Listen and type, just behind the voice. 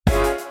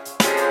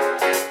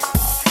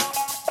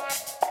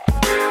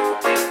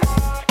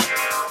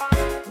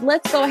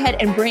let's go ahead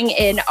and bring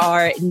in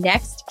our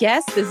next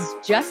guest. This is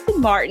Justin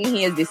Martin.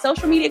 He is the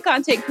social media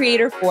content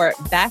creator for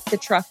Back the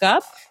Truck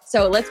Up.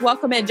 So let's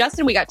welcome in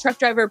Justin. We got Truck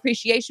Driver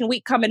Appreciation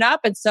Week coming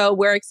up. And so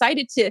we're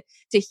excited to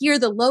hear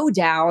the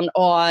lowdown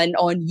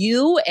on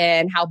you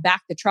and how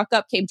Back the Truck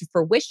Up came to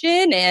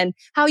fruition and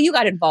how you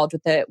got involved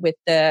with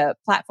the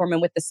platform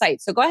and with the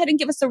site. So go ahead and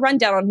give us a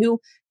rundown on who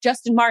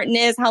Justin Martin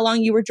is, how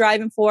long you were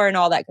driving for, and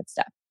all that good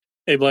stuff.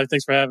 Hey, Blythe,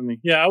 thanks for having me.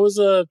 Yeah, I was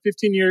a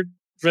 15-year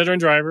veteran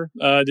driver.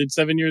 Did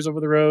 7 years over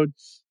the road,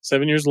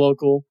 7 years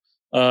local.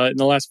 In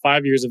the last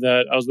 5 years of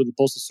that, I was with the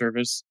Postal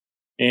Service.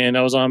 And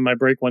I was on my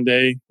break one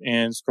day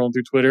and scrolling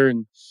through Twitter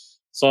and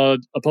saw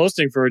a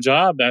posting for a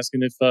job asking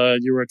if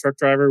you were a truck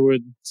driver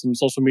with some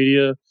social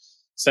media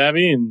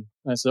savvy. And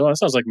I said, oh, that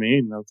sounds like me.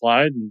 And I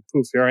applied and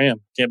poof, here I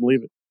am. Can't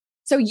believe it.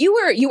 So you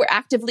were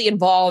actively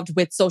involved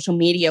with social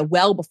media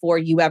well before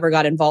you ever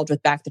got involved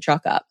with Back the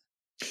Truck Up.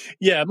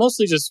 Yeah,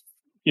 mostly just,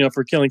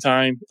 for killing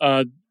time.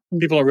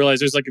 People don't realize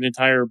there's like an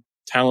entire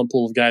talent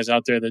pool of guys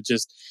out there that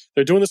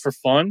they're doing this for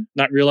fun,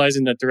 not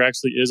realizing that there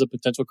actually is a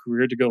potential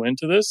career to go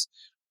into this.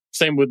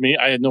 Same with me.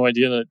 I had no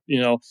idea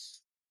that,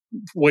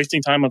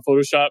 wasting time on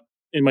Photoshop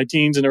in my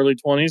teens and early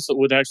 20s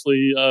would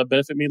actually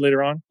benefit me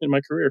later on in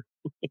my career.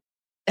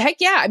 Heck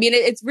yeah. I mean,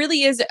 it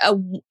really is.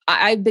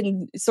 I've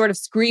been sort of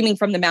screaming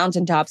from the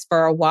mountaintops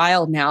for a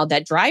while now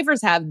that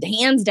drivers have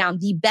hands down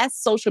the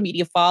best social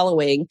media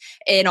following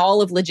in all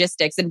of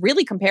logistics, and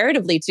really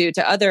comparatively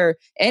to other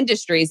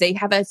industries, they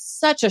have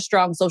such a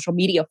strong social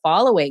media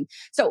following.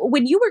 So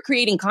when you were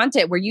creating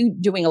content, were you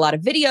doing a lot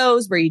of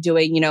videos? Were you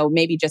doing,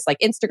 maybe just like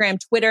Instagram,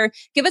 Twitter?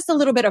 Give us a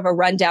little bit of a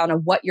rundown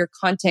of what your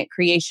content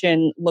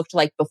creation looked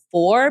like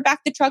before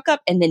Back the Truck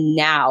Up, and then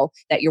now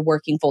that you're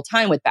working full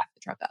time with Back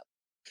the Truck Up.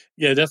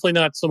 Yeah, definitely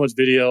not so much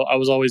video. I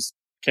was always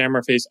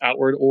camera face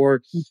outward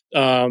or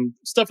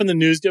stuff in the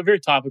news, very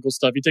topical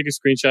stuff. You take a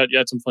screenshot, you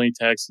add some funny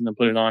text and then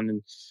put it on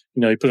and,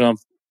 you put it on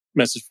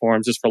message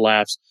forums just for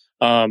laughs.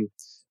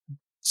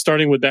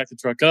 Starting with Back the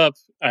Truck Up,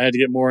 I had to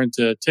get more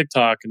into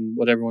TikTok and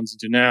what everyone's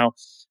into now.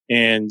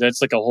 And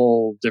that's like a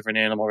whole different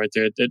animal right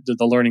there. The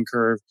learning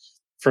curve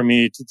for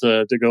me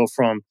to go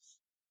from,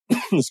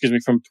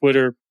 from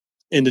Twitter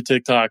into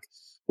TikTok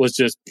was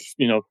just,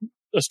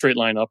 a straight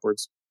line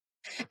upwards.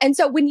 And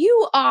so when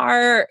you're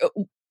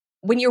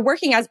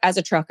working as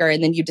a trucker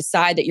and then you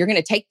decide that you're going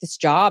to take this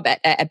job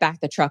at Back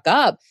the Truck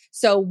Up.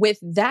 So with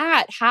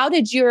that, how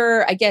did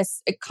your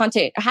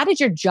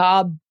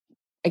job,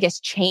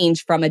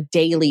 change from a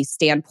daily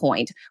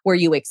standpoint? Were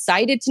you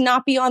excited to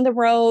not be on the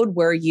road?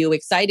 Were you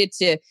excited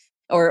to,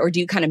 or do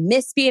you kind of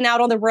miss being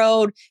out on the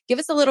road? Give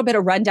us a little bit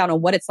of rundown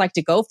on what it's like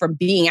to go from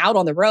being out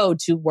on the road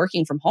to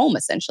working from home,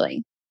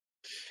 essentially.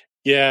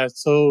 Yeah.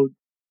 So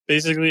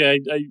basically, I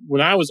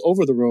when I was on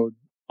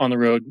the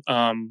road,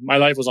 my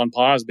life was on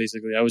pause.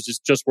 Basically, I was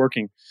just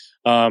working.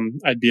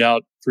 I'd be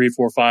out 3,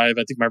 4, 5.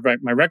 I think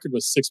my record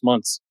was 6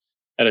 months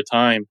at a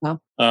time. Wow.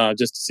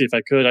 Just to see if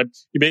I could.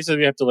 You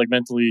basically have to like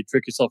mentally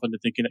trick yourself into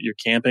thinking that you're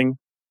camping,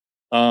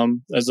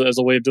 as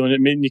a way of doing it. I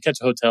mean, you catch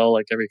a hotel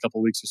like every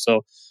couple of weeks or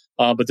so,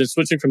 but then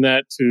switching from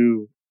that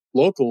to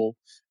local,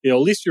 at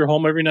least you're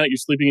home every night. You're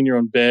sleeping in your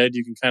own bed.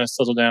 You can kind of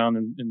settle down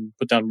and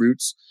put down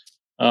roots.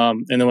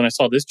 And then when I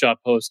saw this job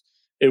post,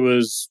 it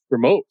was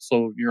remote,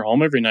 so you're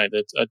home every night.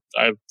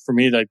 For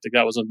me, that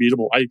was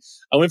unbeatable. I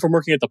went from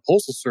working at the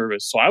Postal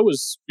Service, so I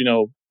was,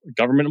 a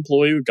government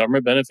employee with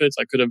government benefits.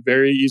 I could have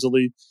very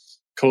easily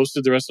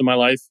coasted the rest of my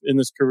life in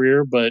this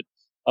career, but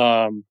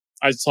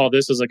I saw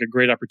this as like a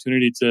great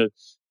opportunity to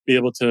be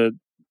able to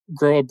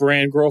grow a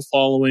brand, grow a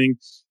following,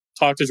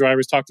 talk to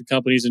drivers, talk to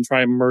companies, and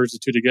try and merge the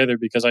two together.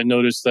 Because I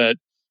noticed that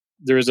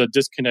there is a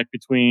disconnect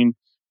between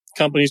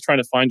companies trying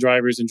to find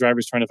drivers and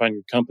drivers trying to find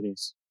good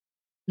companies.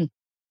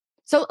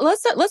 So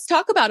let's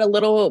talk about a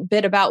little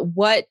bit about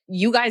what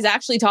you guys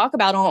actually talk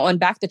about on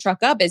Back the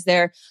Truck Up. Is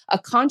there a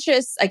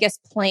conscious,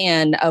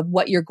 plan of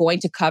what you're going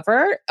to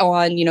cover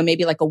on,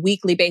 maybe like a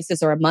weekly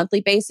basis or a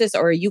monthly basis?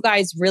 Or are you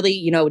guys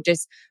really,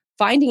 just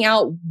finding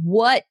out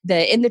what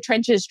the in the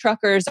trenches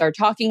truckers are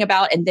talking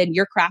about and then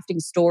you're crafting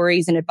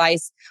stories and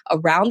advice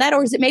around that?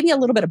 Or is it maybe a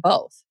little bit of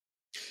both?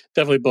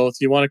 Definitely both.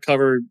 You want to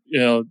cover,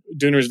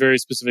 Dooner is very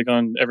specific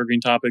on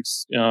evergreen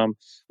topics.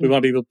 We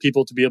want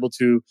people to be able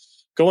to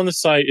go on the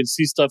site and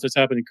see stuff that's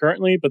happening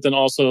currently, but then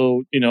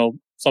also,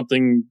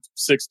 something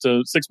 6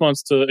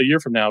 months to a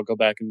year from now, go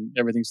back and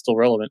everything's still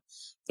relevant.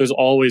 There's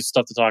always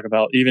stuff to talk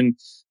about. Even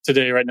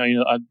today, right now,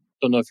 I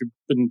don't know if you've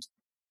been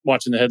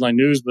watching the headline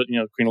news, but,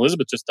 Queen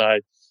Elizabeth just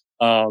died.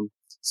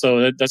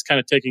 So that's kind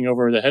of taking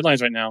over the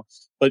headlines right now.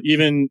 But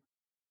even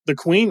the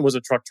Queen was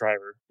a truck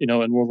driver, in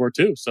World War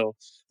II. So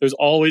there's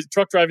always,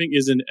 truck driving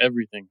is in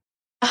everything.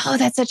 Oh,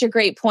 that's such a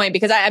great point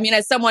because I mean,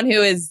 as someone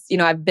who is,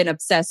 I've been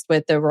obsessed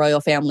with the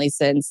royal family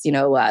since,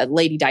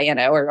 Lady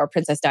Diana or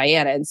Princess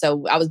Diana. And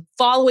so I was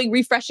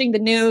refreshing the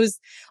news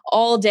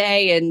all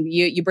day. And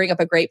you bring up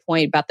a great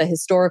point about the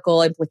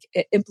historical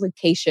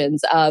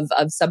implications of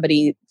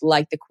somebody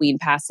like the Queen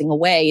passing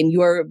away. And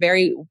you are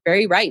very,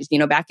 very right.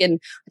 Back in,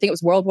 I think it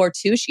was World War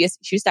II, she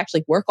used to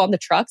actually work on the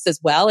trucks as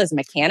well as a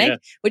mechanic,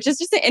 which is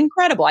just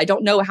incredible. I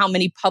don't know how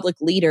many public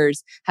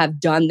leaders have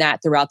done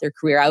that throughout their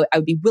career. I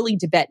would be willing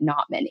to bet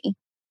not many.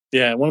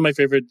 Yeah, one of my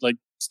favorite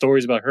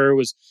stories about her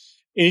was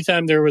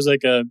anytime there was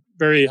a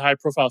very high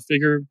profile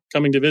figure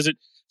coming to visit,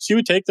 she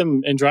would take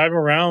them and drive them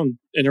around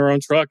in her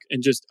own truck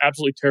and just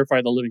absolutely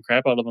terrify the living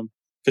crap out of them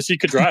because she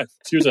could drive.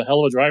 She was a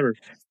hell of a driver.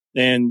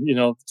 And,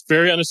 it's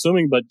very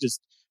unassuming, but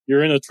just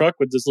you're in a truck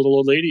with this little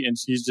old lady and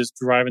she's just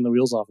driving the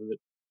wheels off of it.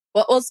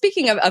 Well,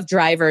 speaking of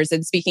drivers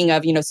and speaking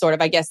of, sort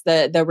of, I guess,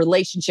 the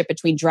relationship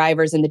between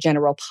drivers and the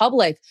general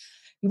public,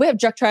 we have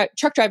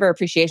Truck Driver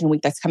Appreciation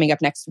Week that's coming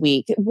up next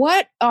week.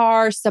 What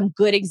are some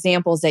good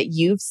examples that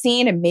you've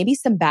seen and maybe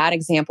some bad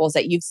examples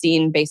that you've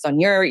seen based on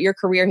your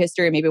career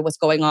history, maybe what's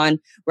going on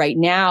right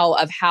now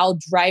of how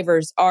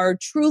drivers are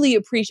truly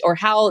or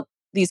how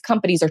these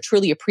companies are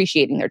truly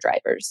appreciating their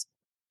drivers?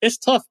 It's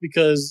tough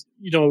because,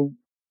 your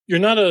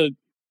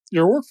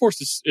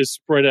workforce is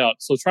spread out.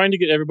 So trying to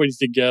get everybody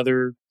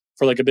together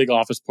for a big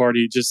office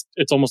party,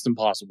 it's almost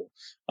impossible.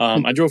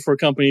 I drove for a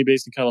company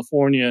based in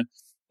California.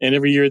 And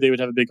every year they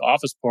would have a big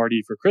office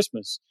party for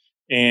Christmas.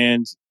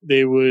 And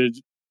they would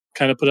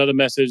kind of put out a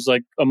message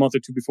a month or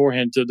two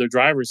beforehand to their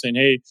drivers saying,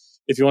 hey,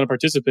 if you want to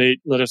participate,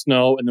 let us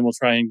know. And then we'll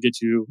try and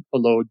get you a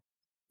load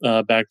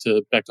back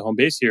to home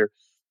base here.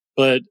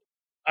 But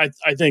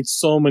I think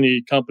so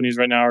many companies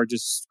right now are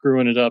just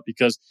screwing it up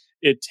because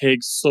it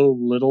takes so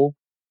little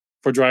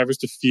for drivers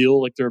to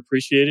feel like they're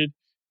appreciated.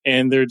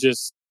 And they're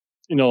just,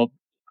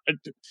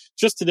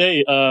 just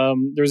today, there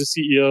was a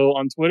CEO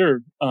on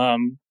Twitter,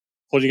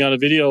 putting out a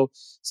video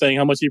saying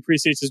how much he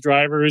appreciates his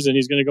drivers and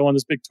he's going to go on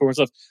this big tour and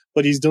stuff,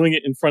 but he's doing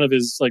it in front of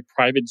his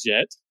private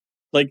jet.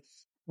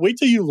 Wait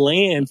till you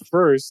land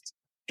first,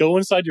 go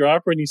inside your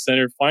operating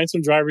center, find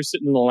some drivers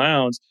sitting in the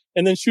lounge,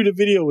 and then shoot a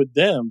video with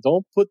them.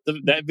 Don't put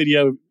that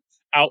video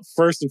out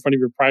first in front of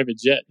your private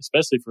jet,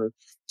 especially for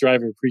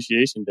Driver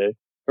Appreciation Day.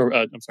 Or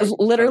I'm sorry,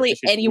 literally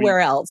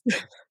anywhere else.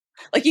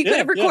 You could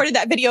have recorded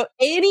that video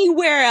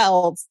anywhere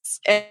else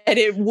and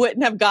it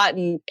wouldn't have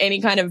gotten any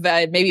kind of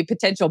maybe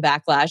potential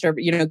backlash or,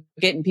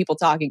 getting people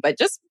talking, but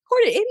just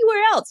record it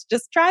anywhere else.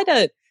 Just try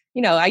to,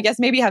 I guess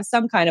maybe have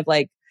some kind of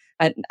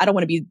I don't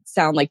want to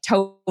sound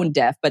tone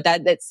deaf, but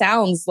that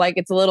sounds like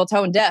it's a little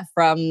tone deaf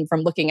from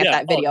looking at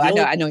that video.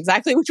 I know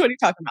exactly which one you're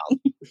talking about.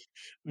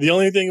 The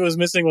only thing it was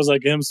missing was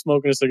him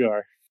smoking a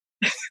cigar.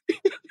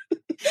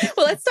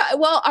 Well, let's talk.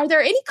 Well, are there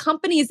any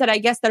companies that I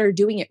guess that are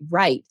doing it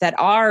right, that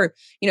are,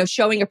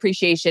 showing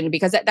appreciation?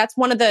 Because that's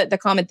one of the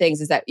common things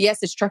is that,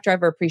 yes, it's Truck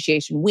Driver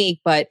Appreciation Week,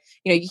 but,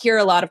 you hear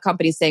a lot of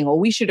companies saying, well,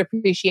 we should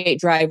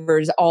appreciate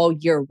drivers all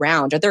year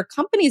round. Are there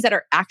companies that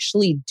are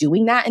actually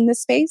doing that in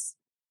this space?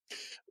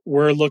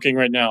 We're looking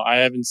right now. I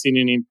haven't seen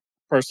any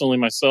personally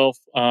myself.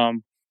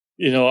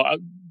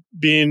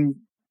 Being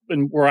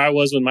where I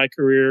was in my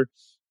career,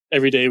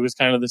 every day was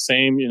kind of the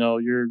same.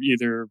 You're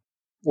either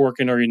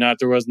working or you're not.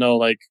 There was no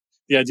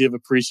the idea of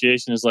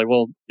appreciation is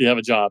well, you have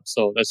a job,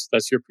 so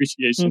that's your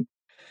appreciation.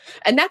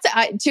 And that's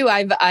too.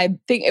 I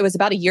think it was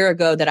about a year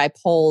ago that I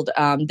polled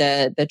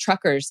the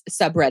truckers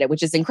subreddit,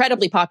 which is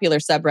incredibly popular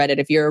subreddit.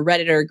 If you're a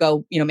Redditor,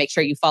 go make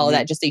sure you follow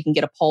that just so you can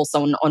get a pulse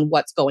on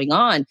what's going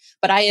on.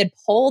 But I had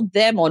polled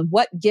them on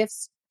what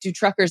gifts do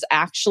truckers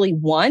actually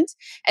want?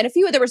 And a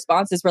few of the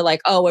responses were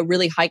oh, a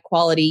really high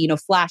quality,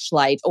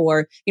 flashlight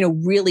or,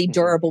 really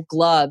durable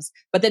gloves.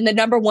 But then the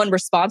number one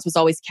response was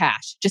always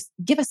cash. Just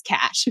give us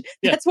cash.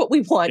 Yeah. That's what we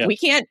want. Yeah. We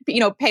can't,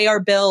 pay our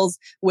bills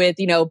with,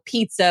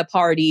 pizza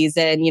parties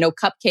and,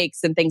 cupcakes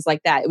and things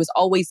like that. It was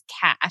always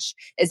cash.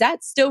 Is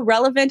that still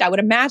relevant? I would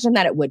imagine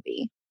that it would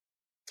be.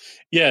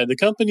 Yeah, the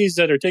companies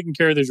that are taking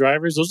care of their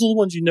drivers, those are the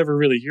ones you never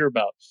really hear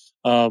about.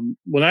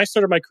 When I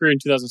started my career in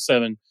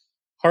 2007,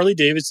 Harley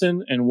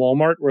Davidson and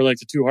Walmart were the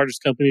two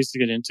hardest companies to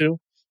get into.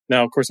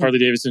 Now, of course, Harley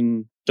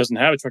Davidson doesn't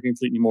have a trucking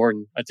fleet anymore,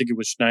 and I think it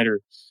was Schneider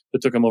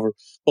that took them over.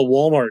 But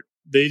Walmart,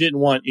 they didn't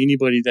want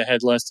anybody that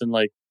had less than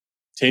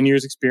 10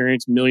 years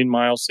experience, million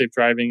miles safe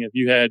driving. If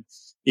you had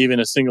even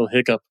a single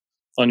hiccup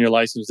on your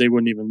license, they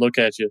wouldn't even look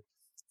at you.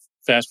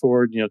 Fast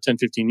forward, 10,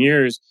 15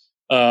 years,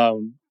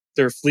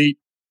 their fleet,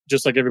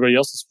 just like everybody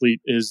else's fleet,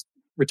 is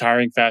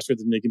retiring faster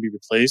than they can be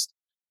replaced.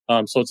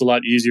 So it's a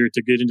lot easier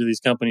to get into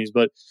these companies.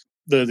 But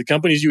the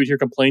companies you would hear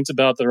complaints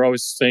about that are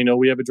always saying, oh,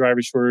 we have a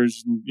driver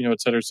shortage, and,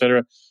 et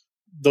cetera,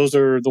 those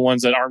are the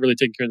ones that aren't really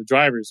taking care of the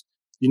drivers.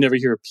 You never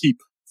hear a peep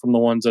from the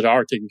ones that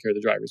are taking care of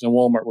the drivers. And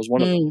Walmart was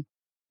one of them.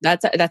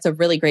 That's a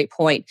really great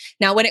point.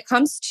 Now, when it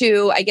comes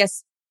to, I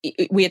guess,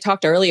 we had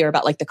talked earlier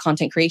about like the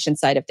content creation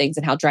side of things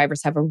and how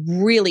drivers have a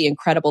really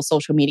incredible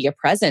social media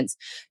presence.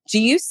 Do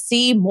you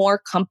see more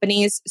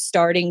companies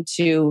starting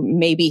to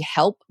maybe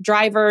help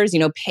drivers,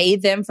 pay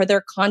them for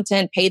their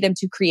content, pay them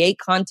to create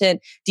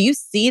content? Do you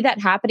see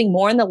that happening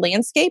more in the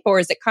landscape, or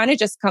is it kind of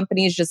just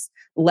companies just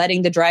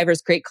letting the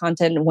drivers create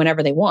content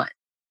whenever they want?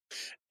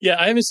 Yeah,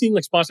 I haven't seen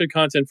like sponsored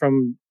content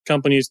from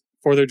companies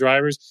for their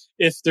drivers.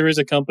 If there is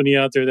a company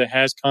out there that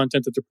has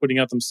content that they're putting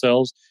out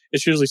themselves,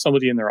 it's usually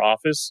somebody in their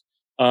office.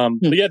 But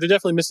yeah, they're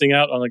definitely missing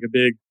out on like a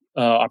big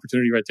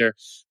opportunity right there.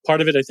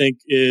 Part of it, I think,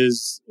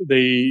 is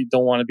they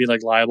don't want to be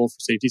like liable for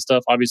safety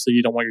stuff. Obviously,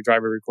 you don't want your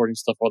driver recording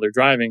stuff while they're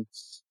driving,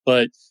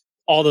 but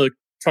all the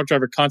truck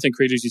driver content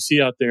creators you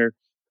see out there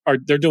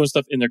they're doing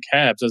stuff in their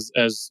cabs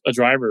as a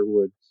driver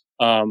would.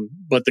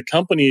 But the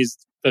companies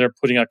that are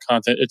putting out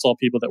content, it's all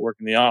people that work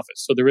in the office.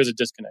 So there is a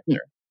disconnect there.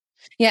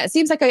 Yeah, it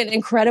seems like an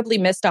incredibly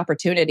missed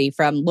opportunity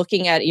from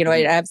looking at,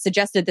 I've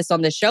suggested this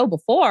on the show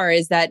before,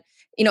 is that,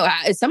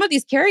 some of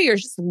these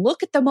carriers just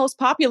look at the most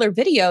popular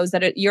videos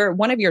that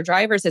one of your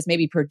drivers has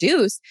maybe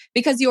produced,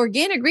 because the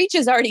organic reach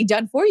is already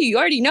done for you. You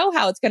already know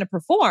how it's going to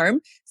perform.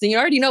 So you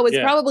already know it's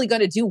probably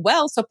going to do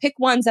well. So pick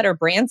ones that are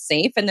brand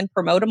safe and then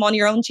promote them on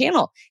your own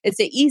channel. It's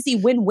an easy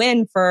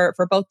win-win for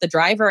both the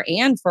driver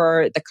and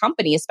for the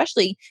company,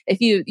 especially if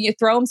you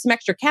throw them some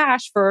extra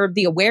cash for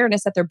the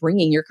awareness that they're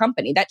bringing your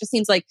company. That just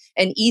seems like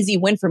an easy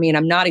win for me. And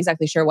I'm not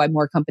exactly sure why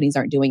more companies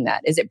aren't doing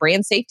that. Is it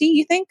brand safety,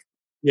 you think?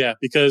 Yeah,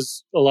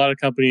 because a lot of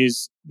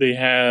companies, they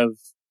have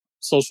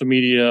social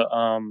media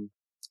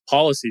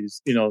policies.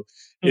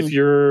 If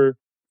you're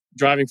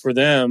driving for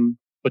them,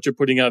 but you're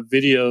putting out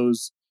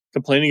videos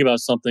complaining about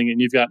something and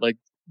you've got like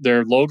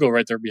their logo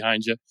right there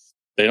behind you,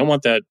 they don't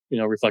want that,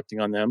 reflecting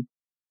on them.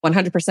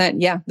 100%.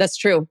 Yeah, that's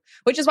true.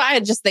 Which is why I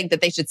just think that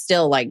they should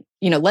still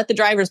let the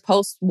drivers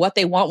post what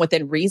they want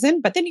within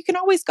reason, but then you can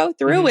always go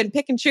through and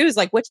pick and choose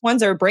like which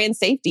ones are brand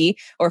safety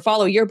or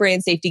follow your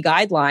brand safety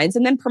guidelines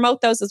and then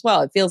promote those as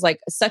well. It feels like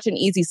such an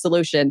easy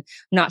solution. I'm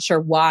not sure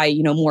why,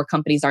 more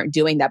companies aren't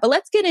doing that. But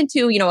let's get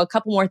into, a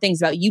couple more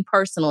things about you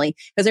personally,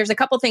 because there's a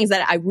couple things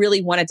that I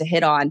really wanted to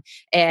hit on.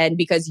 And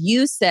because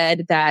you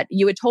said that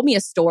you had told me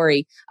a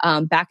story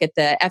back at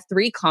the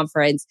F3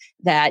 conference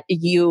that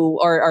you,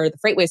 or the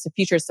FreightWaves to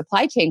Future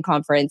Supply Chain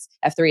Conference,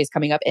 F3 is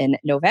coming up in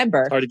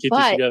November. Hard to keep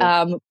this together.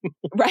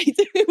 Right.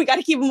 We got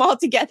to keep them all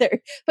together.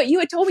 But you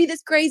had told me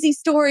this crazy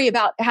story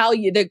about how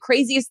the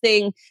craziest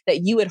thing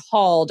that you had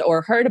hauled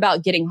or heard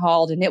about getting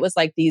hauled. And it was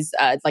like these,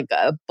 like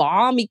a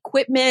bomb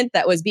equipment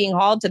that was being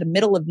hauled to the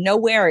middle of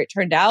nowhere. It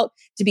turned out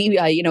to be,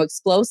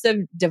 explosive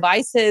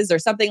devices or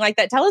something like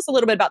that. Tell us a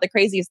little bit about the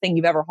craziest thing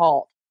you've ever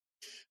hauled.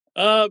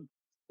 Well,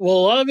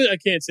 a lot of it I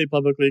can't say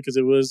publicly because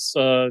it was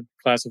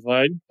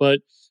classified, but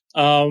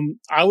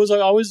I was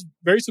always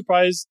very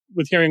surprised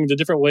with hearing the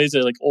different ways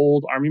that like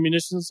old army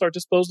munitions are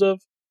disposed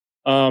of.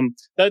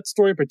 That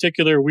story in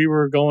particular, we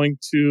were going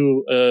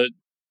to a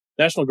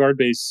National Guard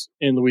base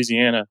in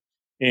Louisiana,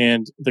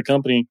 and the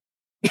company,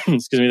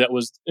 excuse me, that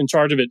was in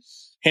charge of it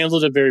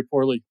handled it very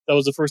poorly. That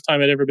was the first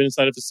time I'd ever been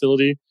inside a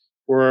facility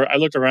where I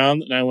looked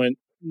around and I went,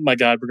 "My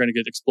God, we're going to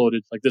get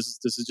exploded! Like this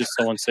is just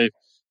so unsafe."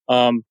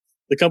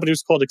 The company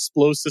was called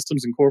Explode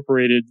Systems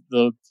Incorporated.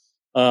 The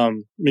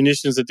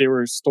munitions that they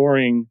were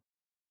storing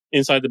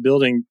inside the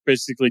building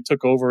basically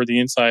took over the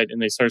inside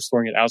and they started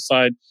storing it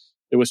outside.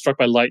 It was struck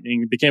by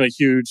lightning. It became a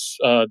huge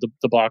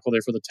debacle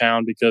there for the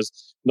town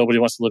because nobody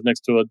wants to live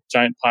next to a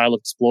giant pile of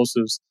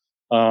explosives.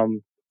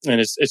 And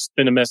it's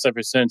been a mess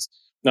ever since.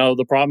 Now,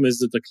 the problem is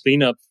that the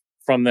cleanup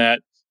from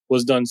that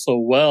was done so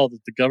well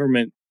that the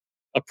government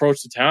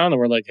approached the town and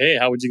were like, "Hey,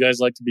 how would you guys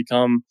like to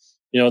become,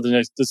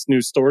 this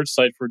new storage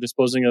site for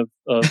disposing of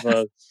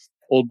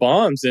old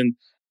bombs?" And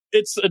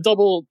it's a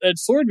double-edged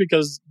sword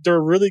because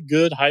they're really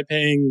good,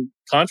 high-paying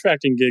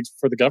contracting gigs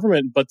for the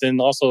government, but then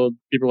also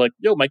people are like,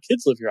 "Yo, my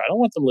kids live here. I don't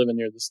want them living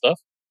near this stuff."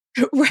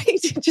 Right.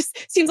 It just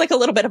seems like a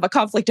little bit of a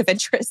conflict of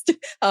interest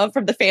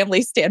from the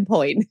family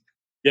standpoint.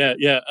 Yeah.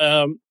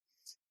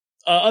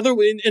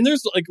 And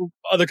there's like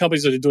other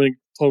companies that are doing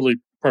totally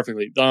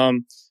perfectly.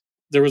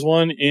 There was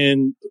one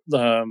in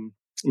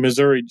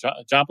Missouri,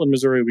 Joplin,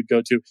 Missouri, we'd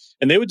go to,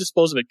 and they would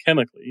dispose of it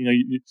chemically.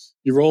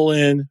 You roll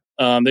in,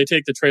 they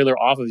take the trailer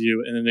off of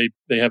you, and then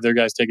they have their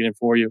guys take it in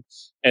for you,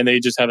 and they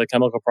just have a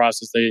chemical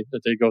process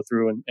that they go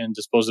through and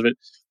dispose of it.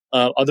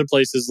 Other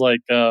places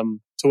like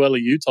Tooele,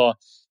 Utah,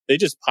 they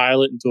just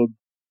pile it into a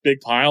big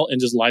pile and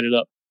just light it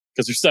up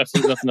because there's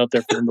absolutely nothing out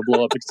there for them to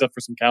blow up except for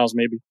some cows,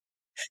 maybe.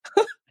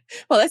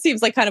 Well, that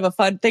seems like kind of a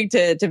fun thing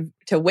to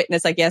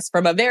witness, I guess,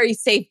 from a very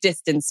safe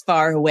distance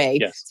far away,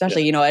 yes,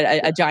 especially,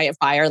 a giant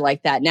fire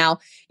like that. Now,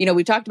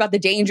 we talked about the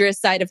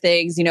dangerous side of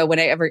things,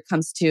 whenever it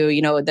comes to,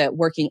 the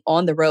working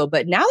on the road.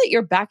 But now that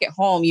you're back at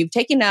home, you've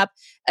taken up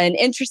an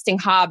interesting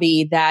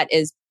hobby that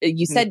is,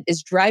 you said,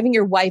 is driving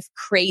your wife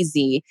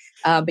crazy.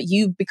 But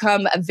you've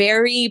become a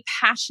very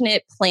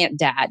passionate plant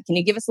dad. Can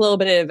you give us a little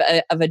bit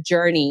of a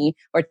journey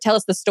or tell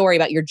us the story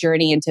about your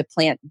journey into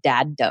plant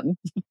daddom?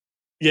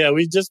 Yeah,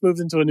 we just moved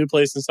into a new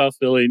place in South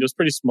Philly. It was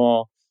pretty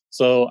small.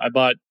 So I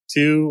bought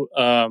 2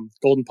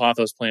 golden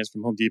pothos plants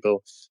from Home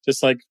Depot,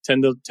 just like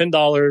 $10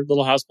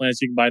 little house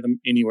plants. You can buy them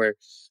anywhere.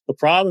 The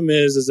problem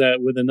is that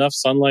with enough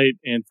sunlight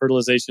and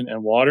fertilization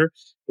and water,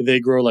 they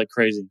grow like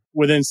crazy.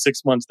 Within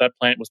 6 months, that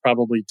plant was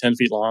probably 10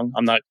 feet long.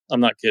 I'm not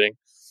kidding.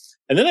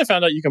 And then I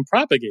found out you can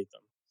propagate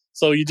them.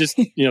 So you just,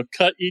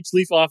 cut each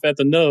leaf off at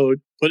the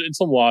node, put it in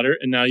some water,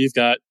 and now you've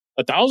got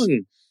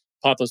 1,000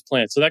 pothos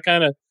plants. So that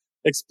kind of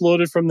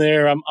exploded from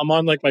there. I'm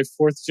on like my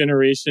 4th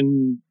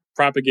generation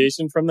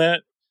propagation from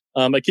that.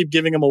 I keep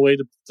giving them away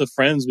to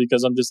friends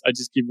because I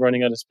just keep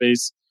running out of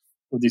space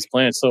with these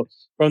plants. So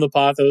from the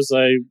pothos,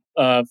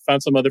 I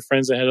found some other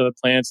friends that had other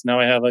plants. Now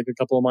I have like a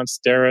couple of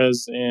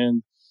monsteras,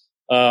 and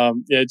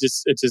it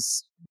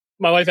just.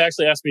 My wife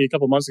actually asked me a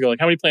couple of months ago, like,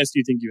 how many plants do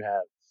you think you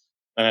have?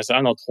 And I said, I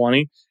don't know,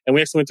 20. And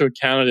we actually went through and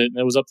counted it, and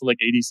it was up to like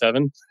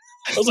 87.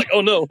 I was like,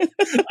 oh no,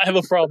 I have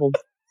a problem.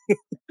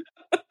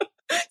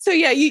 So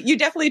yeah, you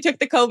definitely took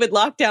the COVID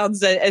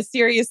lockdowns as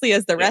seriously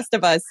as the rest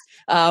of us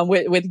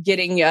with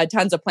getting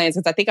tons of plants.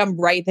 Because I think I'm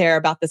right there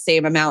about the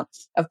same amount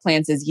of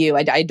plants as you.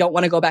 I don't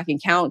want to go back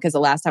and count because the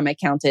last time I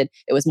counted,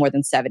 it was more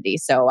than 70.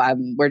 So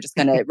we're just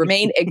going to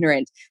remain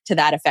ignorant to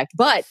that effect.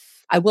 But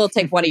I will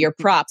take one of your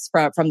props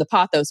from the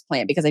pothos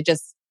plant because I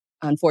just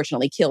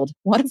unfortunately killed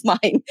one of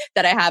mine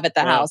that I have at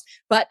the house.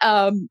 But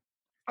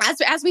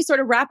as we sort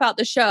of wrap out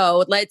the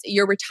show,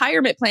 your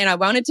retirement plan. I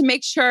wanted to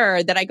make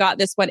sure that I got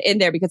this one in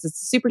there because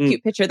it's a super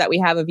cute picture that we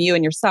have of you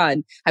and your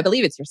son. I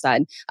believe it's your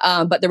son.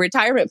 But the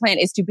retirement plan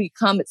is to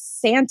become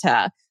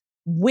Santa.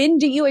 When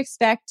do you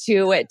expect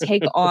to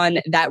take on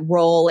that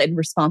role and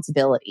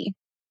responsibility?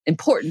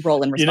 Important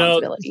role and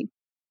responsibility.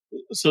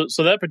 So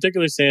that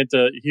particular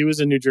Santa, he was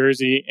in New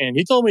Jersey, and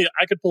he told me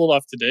I could pull it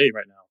off today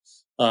right now.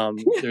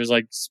 There's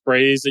like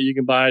sprays that you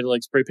can buy to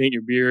like spray paint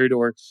your beard,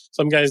 or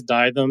some guys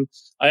dye them.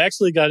 I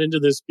actually got into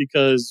this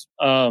because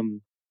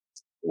one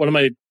of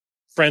my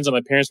friends that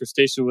my parents were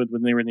stationed with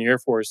when they were in the Air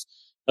Force,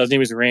 his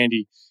name is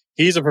Randy.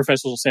 He's a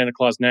professional Santa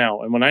Claus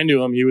now. And when I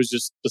knew him, he was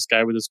just this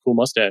guy with this cool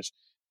mustache.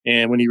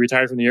 And when he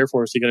retired from the Air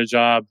Force, he got a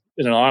job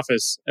in an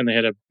office, and they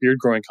had a beard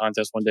growing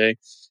contest one day.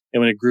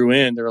 And when it grew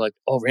in, they were like,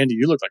 "Oh, Randy,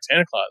 you look like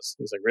Santa Claus."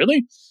 He's like,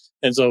 "Really?"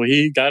 And so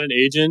he got an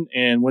agent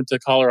and went to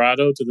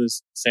Colorado to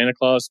this Santa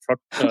Claus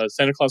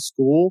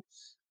school.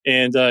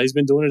 And he's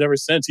been doing it ever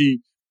since.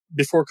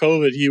 Before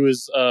COVID,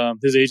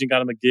 his agent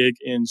got him a gig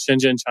in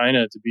Shenzhen,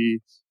 China, to be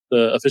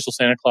the official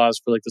Santa Claus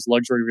for like this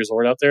luxury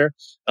resort out there.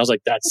 I was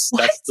like, that's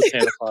the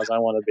Santa Claus I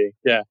want to be.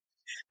 Yeah.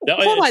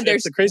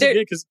 It's a crazy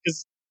gig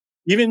because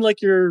even like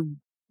your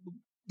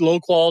low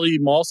quality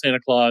mall Santa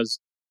Claus,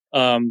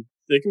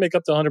 they can make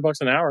up to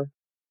 $100 an hour.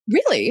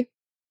 Really?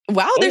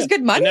 Wow, there's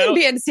good money in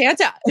being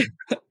Santa.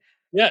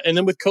 Yeah, and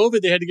then with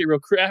COVID, they had to get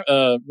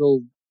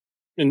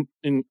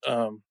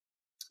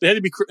they had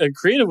to be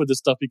creative with this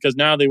stuff because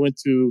now they went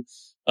to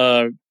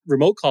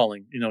remote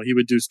calling. He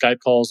would do Skype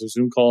calls or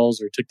Zoom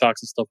calls or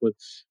TikToks and stuff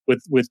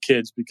with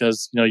kids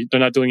because they're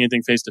not doing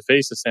anything face to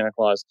face as Santa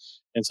Claus,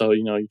 and so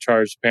you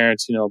charge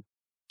parents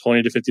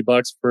 $20 to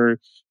 $50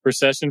 per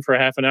session for a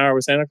half an hour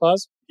with Santa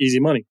Claus. Easy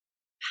money.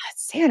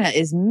 Santa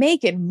is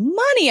making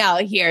money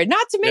out here.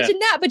 Not to mention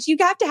that, but you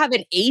have to have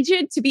an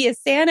agent to be a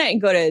Santa and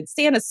go to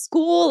Santa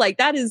school. Like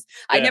that is,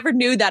 I never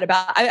knew that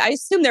about. I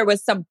assume there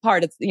was some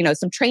part of,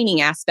 some training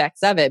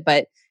aspects of it,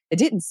 but it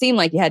didn't seem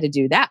like you had to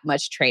do that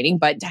much training.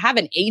 But to have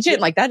an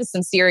agent, like that is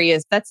some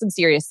serious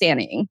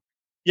Santaing.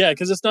 Yeah,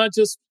 because it's not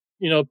just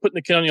putting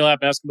the kid on your lap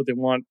and asking what they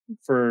want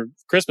for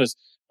Christmas.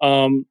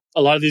 A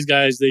lot of these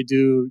guys, they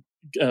do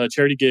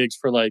charity gigs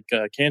for like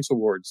cancer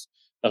wards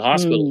at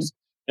hospitals.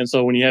 And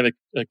so when you have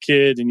a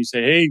kid and you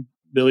say, "Hey,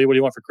 Billy, what do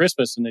you want for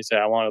Christmas?" And they say,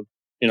 "I want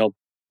to,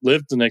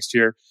 live the next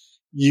year,"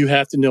 you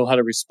have to know how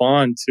to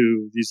respond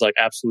to these like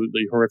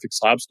absolutely horrific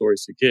sob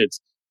stories to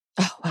kids.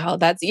 Oh, wow.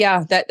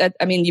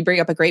 I mean, you bring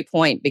up a great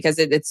point because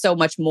it's so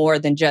much more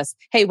than just,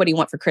 "Hey, what do you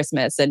want for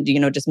Christmas?" And,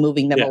 just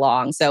moving them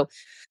along. So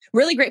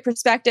really great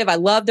perspective. I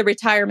love the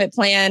retirement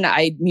plan.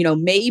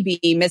 Maybe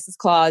Mrs.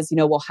 Claus,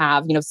 will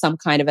have, some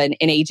kind of an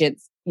agent,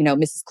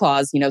 Mrs.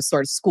 Claus,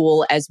 sort of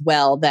school as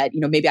well that,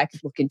 maybe I could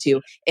look into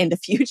in the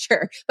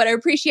future. But I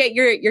appreciate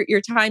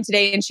your time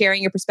today and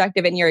sharing your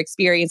perspective and your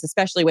experience,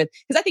 especially because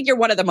I think you're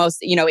one of the most,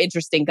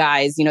 interesting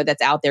guys,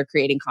 that's out there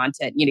creating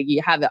content.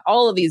 You have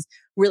all of these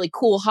really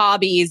cool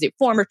hobbies, you're a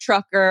former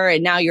trucker,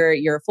 and now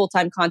you're a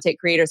full-time content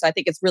creator. So I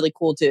think it's really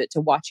cool to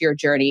watch your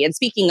journey. And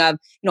speaking of,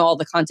 all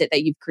the content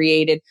that you've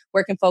created,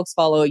 where can folks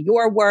follow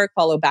your work,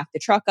 follow Back the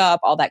Truck Up,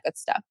 all that good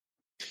stuff?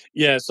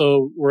 Yeah,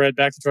 so we're at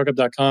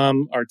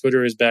backthetruckup.com. Our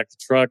Twitter is Back the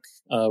Truck.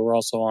 We're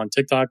also on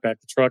TikTok, Back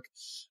the Truck.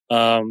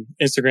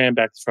 Instagram,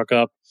 Back the Truck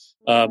Up.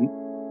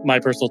 My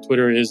personal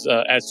Twitter is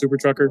at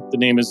SuperTrucker. The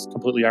name is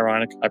completely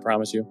ironic, I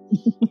promise you.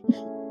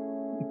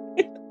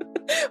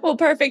 Well,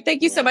 perfect.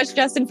 Thank you so much,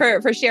 Justin,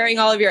 for sharing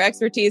all of your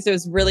expertise. It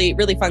was really,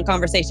 really fun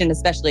conversation,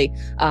 especially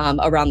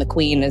around the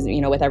Queen, as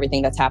with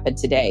everything that's happened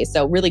today.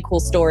 So really cool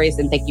stories,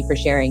 and thank you for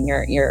sharing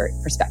your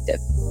perspective.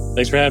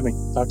 Thanks for having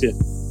me. Talk to you.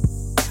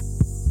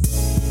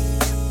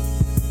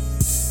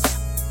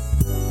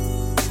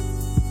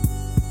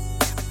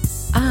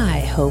 I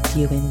hope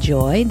you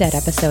enjoyed that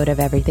episode of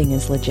Everything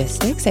is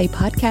Logistics, a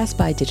podcast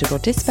by Digital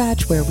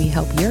Dispatch where we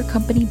help your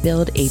company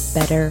build a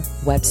better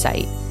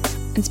website.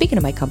 And speaking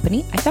of my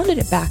company, I founded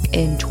it back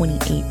in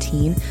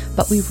 2018,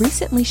 but we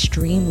recently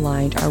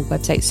streamlined our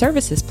website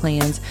services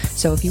plans.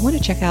 So if you want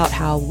to check out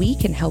how we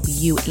can help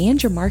you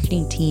and your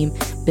marketing team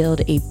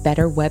build a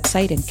better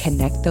website and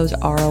connect those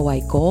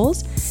ROI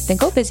goals, then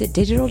go visit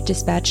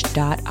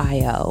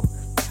digitaldispatch.io.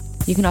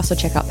 You can also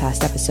check out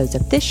past episodes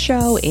of this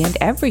show and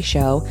every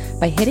show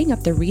by hitting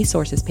up the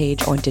resources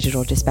page on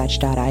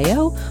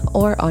digitaldispatch.io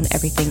or on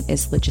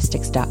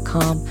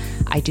everythingislogistics.com.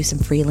 I do some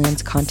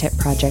freelance content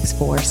projects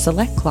for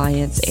select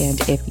clients, and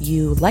if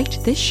you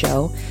liked this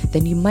show,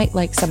 then you might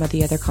like some of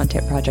the other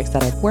content projects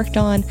that I've worked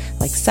on,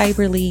 like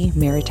Cyberly,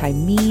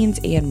 Maritime Means,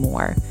 and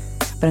more.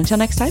 But until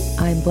next time,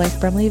 I'm Blythe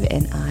Brumleve,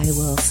 and I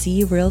will see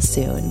you real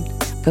soon.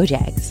 Go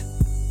Jags!